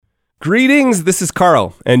Greetings, this is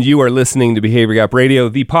Carl, and you are listening to Behavior Gap Radio,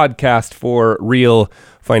 the podcast for real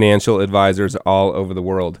financial advisors all over the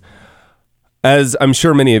world. As I'm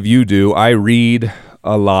sure many of you do, I read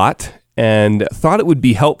a lot and thought it would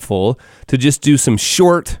be helpful to just do some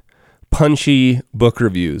short, punchy book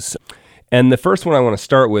reviews. And the first one I want to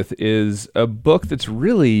start with is a book that's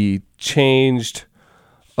really changed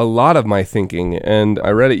a lot of my thinking, and I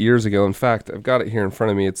read it years ago. In fact, I've got it here in front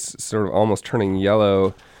of me. It's sort of almost turning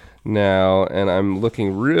yellow now, and I'm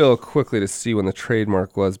looking real quickly to see when the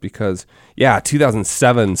trademark was because,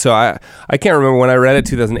 2007. So I can't remember when I read it,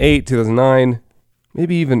 2008, 2009,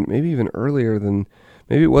 maybe even earlier than,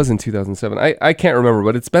 maybe it was in 2007. I can't remember,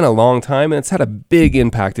 but it's been a long time, and it's had a big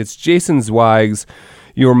impact. It's Jason Zweig's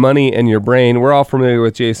Your Money and Your Brain. We're all familiar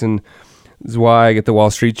with Jason Zweig at the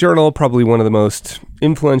Wall Street Journal, probably one of the most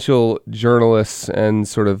influential journalists and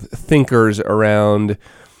sort of thinkers around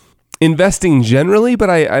investing generally,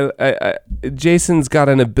 but Jason's got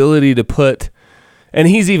an ability to put, and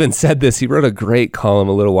he's even said this, he wrote a great column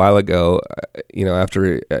a little while ago,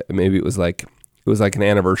 after maybe it was like an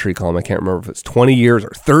anniversary column. I can't remember if it's 20 years or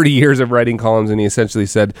 30 years of writing columns, and he essentially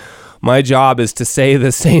said, my job is to say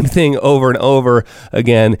the same thing over and over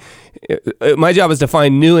again. My job is to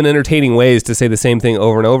find new and entertaining ways to say the same thing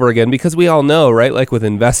over and over again, because we all know, right? Like with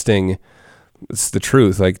investing, it's the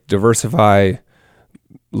truth, like diversify,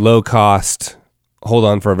 low cost, hold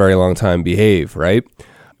on for a very long time, behave, right?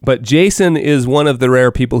 But Jason is one of the rare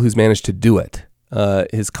people who's managed to do it.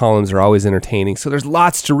 His columns are always entertaining. So there's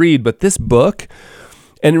lots to read, but this book,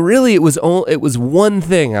 and really it was one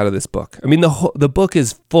thing out of this book. I mean, the book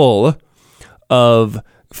is full of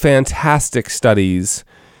fantastic studies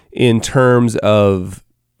in terms of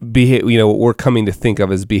what we're coming to think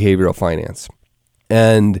of as behavioral finance.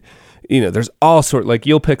 And there's all sorts, like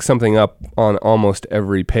you'll pick something up on almost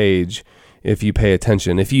every page if you pay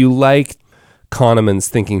attention. If you like Kahneman's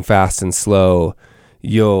Thinking Fast and Slow,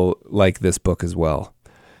 you'll like this book as well.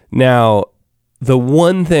 Now, the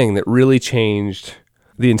one thing that really changed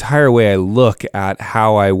the entire way I look at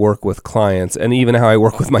how I work with clients and even how I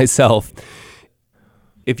work with myself,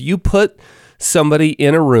 if you put somebody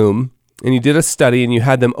in a room and you did a study and you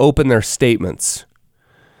had them open their statements,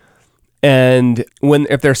 and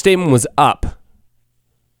if their statement was up,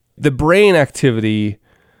 the brain activity,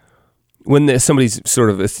 when somebody's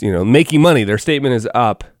sort of making money, their statement is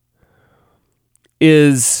up,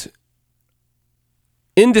 is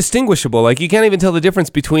indistinguishable. Like you can't even tell the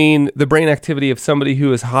difference between the brain activity of somebody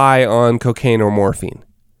who is high on cocaine or morphine.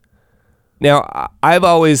 Now, I've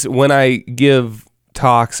always, when I give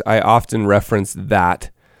talks, I often reference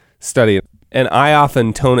that study, and I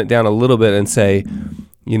often tone it down a little bit and say,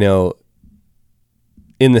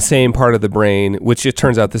 in the same part of the brain, which it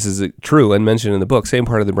turns out this is true and mentioned in the book, same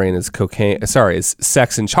part of the brain as is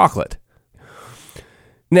sex and chocolate.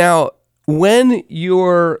 Now, when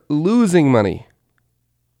you're losing money,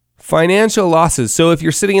 financial losses, so if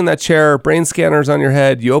you're sitting in that chair, brain scanner's on your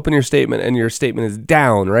head, you open your statement and your statement is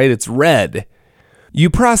down, right? It's red.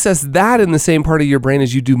 You process that in the same part of your brain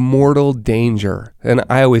as you do mortal danger. And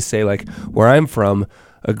I always say, like, where I'm from,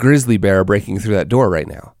 a grizzly bear breaking through that door right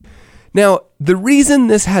now. Now, the reason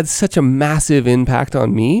this had such a massive impact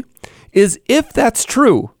on me is if that's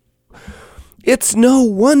true, it's no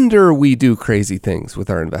wonder we do crazy things with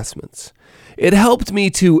our investments. It helped me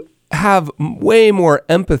to have way more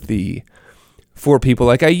empathy for people.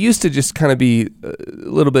 Like I used to just kind of be a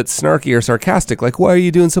little bit snarky or sarcastic, like, why are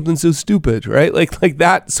you doing something so stupid, right? Like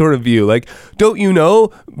that sort of view. Like, don't you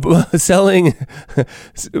know, selling,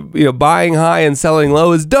 buying high and selling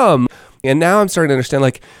low is dumb. And now I'm starting to understand,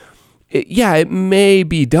 like, it may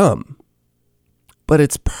be dumb, but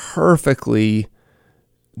it's perfectly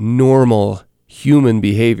normal human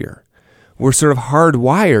behavior. We're sort of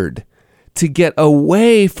hardwired to get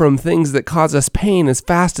away from things that cause us pain as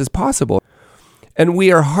fast as possible. And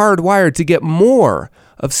we are hardwired to get more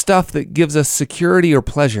of stuff that gives us security or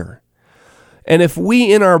pleasure. And if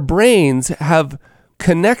we in our brains have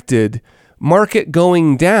connected market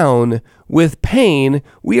going down with pain,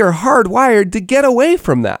 we are hardwired to get away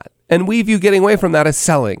from that. And we view getting away from that as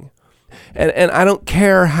selling. And I don't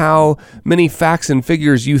care how many facts and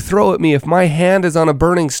figures you throw at me. If my hand is on a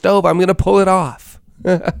burning stove, I'm going to pull it off.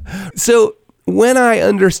 So when I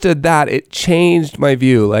understood that, it changed my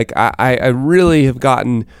view. Like I really have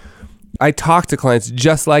I talk to clients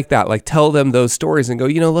just like that, like tell them those stories and go,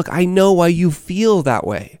 look, I know why you feel that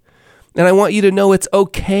way. And I want you to know it's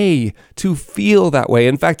okay to feel that way.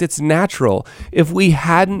 In fact, it's natural. If we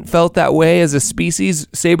hadn't felt that way as a species,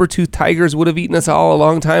 saber-toothed tigers would have eaten us all a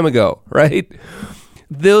long time ago, right?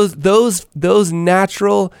 Those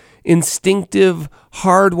natural instinctive,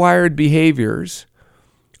 hardwired behaviors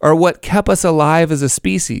are what kept us alive as a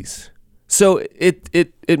species. So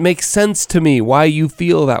it makes sense to me why you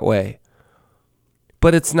feel that way.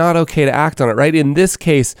 But it's not okay to act on it, right? In this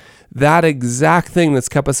case, that exact thing that's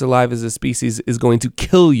kept us alive as a species is going to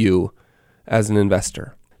kill you as an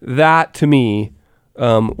investor. That, to me,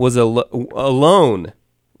 was alone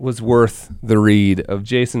was worth the read of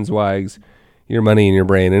Jason Zweig's Your Money in Your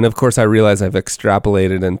Brain. And of course, I realize I've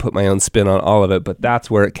extrapolated and put my own spin on all of it, but that's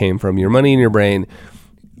where it came from. Your Money in Your Brain.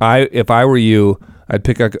 If I were you, I'd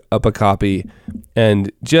pick up a copy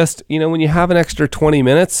and just, when you have an extra 20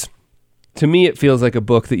 minutes, to me, it feels like a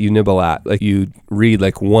book that you nibble at. Like you read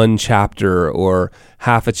like one chapter or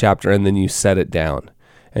half a chapter and then you set it down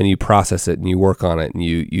and you process it and you work on it and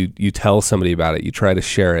you tell somebody about it. You try to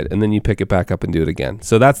share it and then you pick it back up and do it again.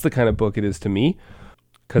 So that's the kind of book it is to me,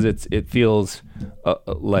 because it feels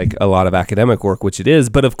like a lot of academic work, which it is.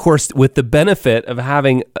 But of course, with the benefit of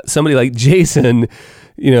having somebody like Jason,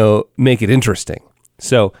 make it interesting.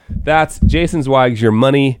 So that's Jason Zweig's Your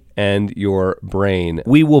Money and Your Brain.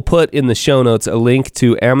 We will put in the show notes a link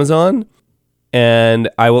to Amazon. And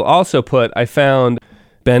I will also I found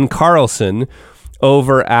Ben Carlson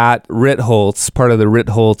over at Ritholtz, part of the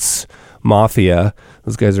Ritholtz Mafia.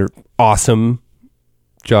 Those guys are awesome.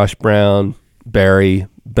 Josh Brown, Barry,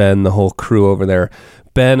 Ben, the whole crew over there.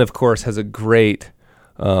 Ben, of course, has a great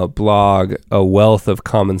blog, A Wealth of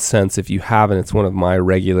Common Sense. If you haven't, it's one of my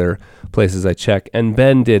regular places I check. And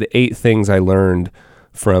Ben did 8 things I learned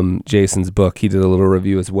from Jason's book. He did a little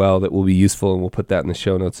review as well that will be useful, and we'll put that in the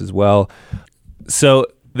show notes as well. So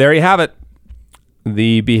there you have it,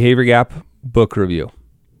 the Behavior Gap book review.